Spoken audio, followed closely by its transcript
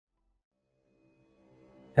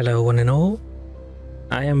Hello one and all,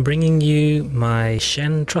 I am bringing you my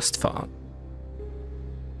Shen trust farm.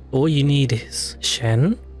 All you need is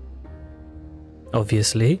Shen,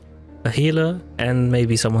 obviously, a healer, and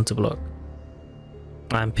maybe someone to block.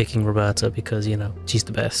 I'm picking Roberta because, you know, she's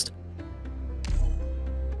the best.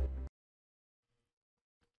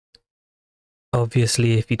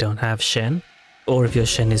 Obviously, if you don't have Shen, or if your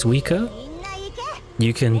Shen is weaker,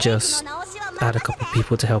 you can just add a couple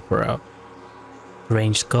people to help her out.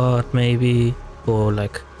 Ranged guard maybe, or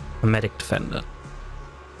like a medic defender.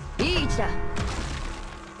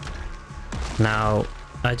 Now,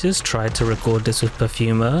 I just tried to record this with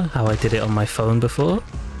Perfumer, how I did it on my phone before.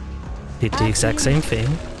 Did the exact same thing,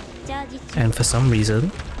 and for some reason,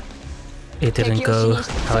 it didn't go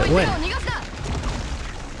how it went.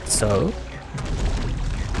 So,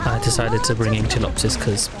 I decided to bring in Tilopsis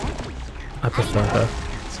because I prefer her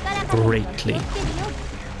greatly.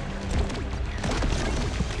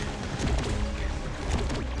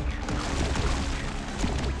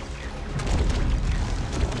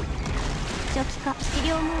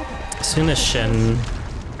 As soon as Shen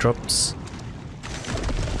drops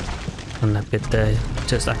on that bit there,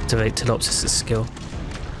 just activate Tilopsis' skill.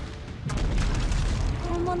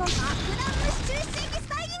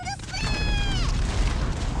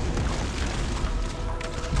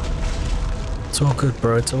 It's all good,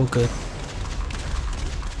 bro, it's all good.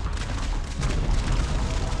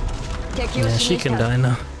 Yeah, she can die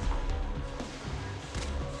now.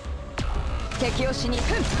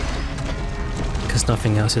 Because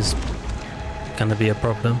nothing else is gonna be a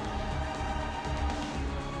problem.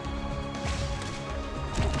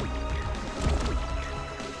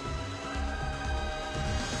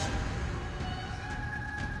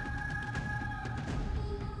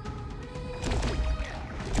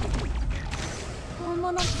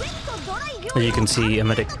 As you can see, a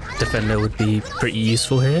medic defender would be pretty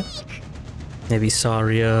useful here. Maybe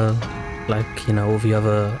Saria, like, you know, all the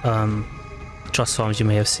other trust farms you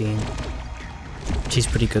may have seen. She's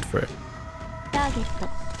pretty good for it.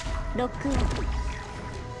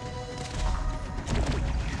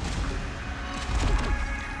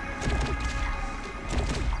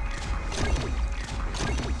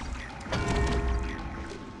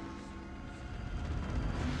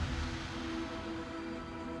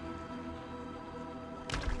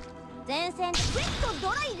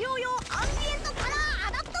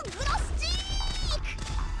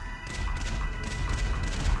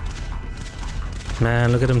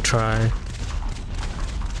 Man, look at him try.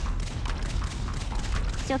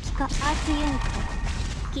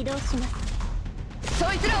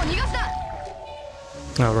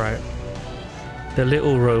 Alright. The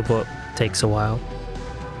little robot takes a while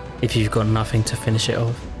if you've got nothing to finish it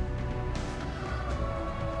off.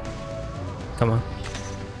 Come on.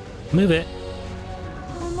 Move it.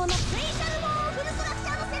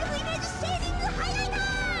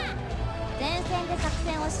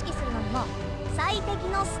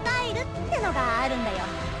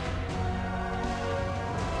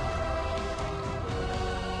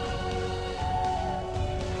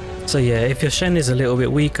 So yeah, if your Shen is a little bit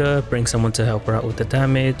weaker, bring someone to help her out with the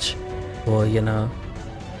damage, or, you know,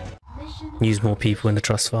 use more people in the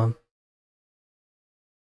trust farm.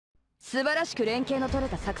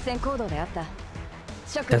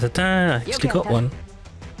 Da-da-da, I actually got one.